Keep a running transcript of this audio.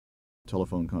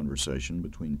telephone conversation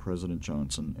between President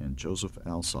Johnson and Joseph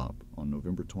Alsop on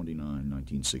November 29,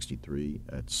 1963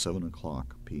 at 7:00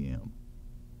 p.m.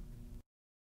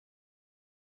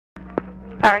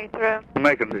 Are you through?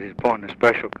 Making his point in a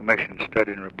special commission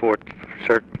study and report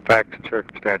certain facts and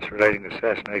circumstances relating to the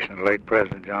assassination of the late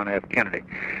President John F. Kennedy.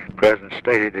 The President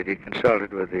stated that he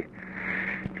consulted with the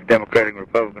Democratic and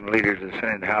Republican leaders of the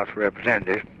Senate and House of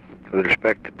Representatives with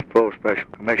respect to the proposed special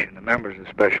commission. The members of the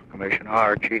special commission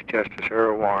are Chief Justice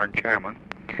Earl Warren, Chairman,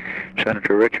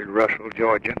 Senator Richard Russell,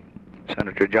 Georgia,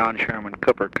 Senator John Sherman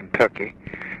Cooper, Kentucky,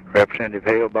 Representative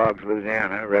Hale Boggs,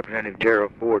 Louisiana, Representative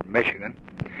Gerald Ford, Michigan,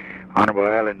 Honorable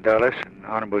Allen Dulles, and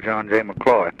Honorable John J.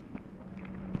 McCloy.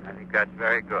 I think that's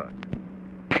very good.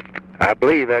 I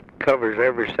believe that covers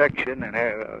every section, and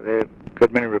there are a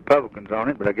good many Republicans on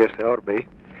it, but I guess they ought to be.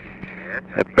 Yes,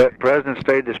 The President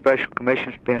stated the special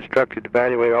commission should be instructed to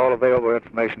evaluate all available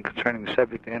information concerning the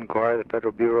subject of inquiry of the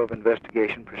Federal Bureau of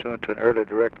Investigation pursuant to an earlier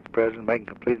directive of the President making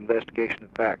complete investigation of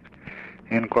facts.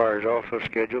 The inquiry is also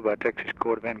scheduled by Texas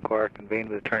Court of Inquiry convened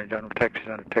with the Attorney General of Texas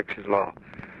under Texas law.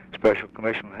 The Special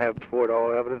Commission will have before it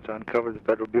all evidence uncovered the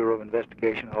Federal Bureau of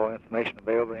Investigation, all information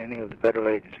available in any of the federal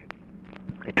agencies.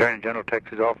 The Attorney General of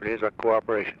Texas offered his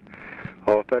cooperation.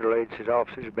 All federal agencies'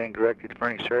 officers are being directed to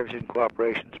furnish services and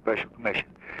cooperation to the Special Commission.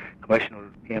 The Commission will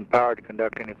be empowered to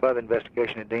conduct any further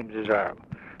investigation it deems desirable.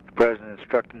 The President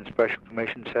instructed the Special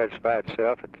Commission to satisfy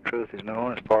itself that the truth is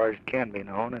known as far as it can be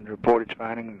known and to report its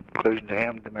findings and conclusions to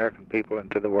him, the American people, and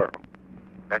to the world.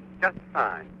 that's just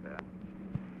fine, sir.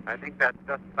 I think that's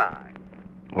just fine.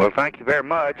 Well, thank you very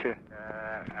much.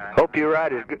 Hope you're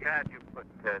right. I'm glad you put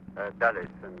Dulles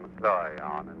and McCloy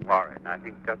on and Warren. I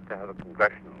think just to have a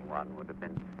congressional one would have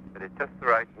been, but it's just the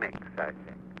right mix, I think.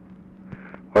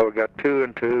 Well, we got 2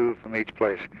 and 2 from each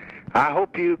place. I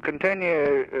hope you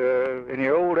continue in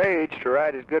your old age to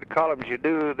write as good a column as you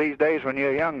do these days when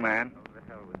you're a young man. Oh, the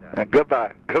hell with that.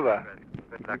 Goodbye. Goodbye.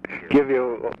 Good luck to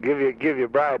you. Give you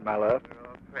bride, my love. We're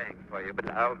all praying for you, but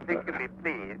I think you'll be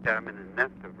pleased. I'm in a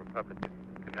nest of Republicans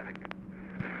in Connecticut.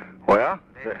 Well,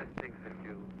 They just think that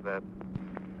you've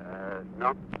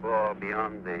knocked the ball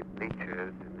beyond the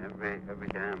bleachers in every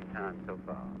damn town so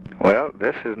far. well,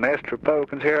 this is nest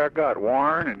Republicans here I got.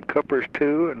 Warren and Cooper's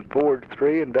 2 and Ford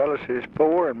 3 and Dulles is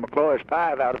 4 and McCloy's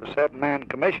 5 out of a 7-man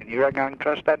commission. You reckon I can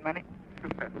trust that many?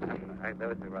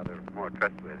 Those are rather more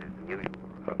trustworthy than usual.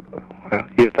 Well,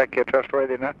 you think you're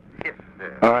trustworthy enough? Yes,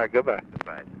 sir. All right, goodbye.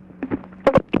 Goodbye.